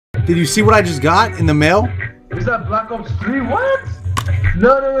Did you see what I just got in the mail? Is that Black Ops 3? What?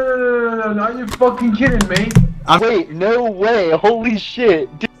 No, are you fucking kidding me? Wait, no way, holy shit.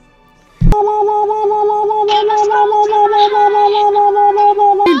 What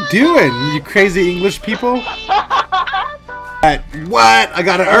are you doing, you crazy English people? What? I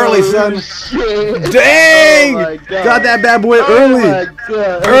got it early, son. Shit. Dang! Oh my God. Got that bad boy early. Oh my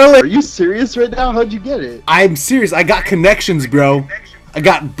God. Early. Are you serious right now? How'd you get it? I'm serious. I got connections, bro. I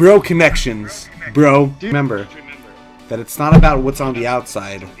got bro connections, bro. Remember that it's not about what's on the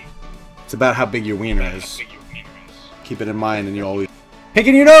outside. It's about how big your wiener is. Keep it in mind, and you always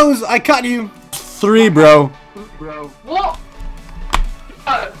picking your nose. I caught you. 3, bro. What?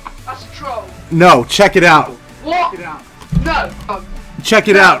 No, that's a troll. No, check it out. What? No. Check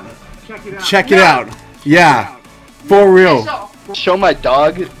it out. Check it out. Yeah, for real. Show my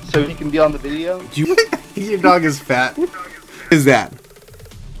dog so he can be on the video. Your dog is fat. What is that?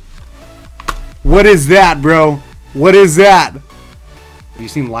 What is that, bro? What is that? Have you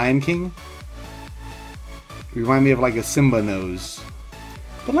seen Lion King? You remind me of like a Simba nose,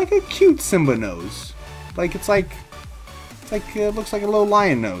 but like a cute Simba nose. Like it looks like a little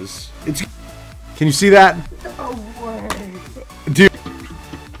lion nose. It's. Can you see that? No way. Dude.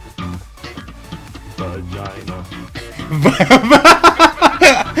 Vagina.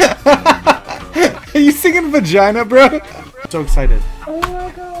 Are you singing vagina, bro? So excited. Oh my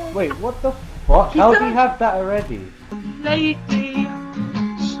God. Wait, what the fuck? How do you have that already? Lately,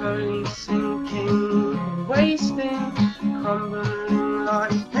 slowly sinking, wasting, crumbling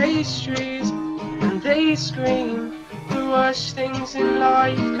like pastries, and they scream. The worst things in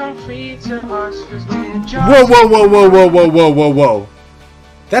life come free to us because we're just. Whoa.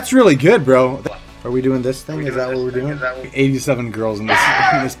 That's really good, bro. Are we doing this thing? Is that what we're doing? 87 girls in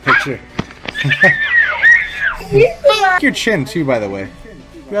this picture. Your chin too, by the way.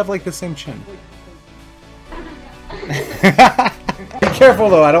 You have like the same chin. Be careful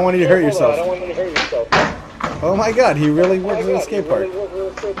though, I don't want you to hurt yourself. Oh my God, he really went to the skate park.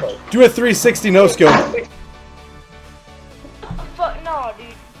 Do a 360 no scope. Fuck no,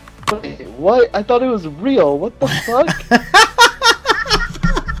 dude. Wait, what? I thought it was real. What the fuck?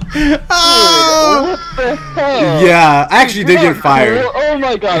 Dude, what the hell? Yeah, I actually did get fired. Oh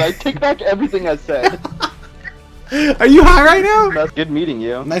my God, I take back everything I said. Are you high right now? That's good meeting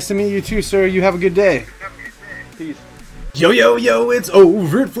you. Nice to meet you too, sir. You have a good day. Peace. Yo, it's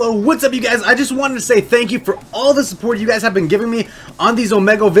Overflow. What's up, you guys? I just wanted to say thank you for all the support you guys have been giving me on these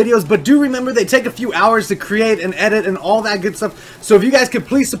Omegle videos, but do remember they take a few hours to create and edit and all that good stuff. So if you guys could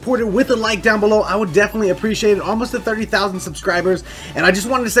please support it with a like down below, I would definitely appreciate it. Almost to 30,000 subscribers, and I just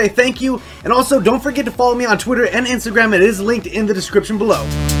wanted to say thank you. And also, don't forget to follow me on Twitter and Instagram. It is linked in the description below.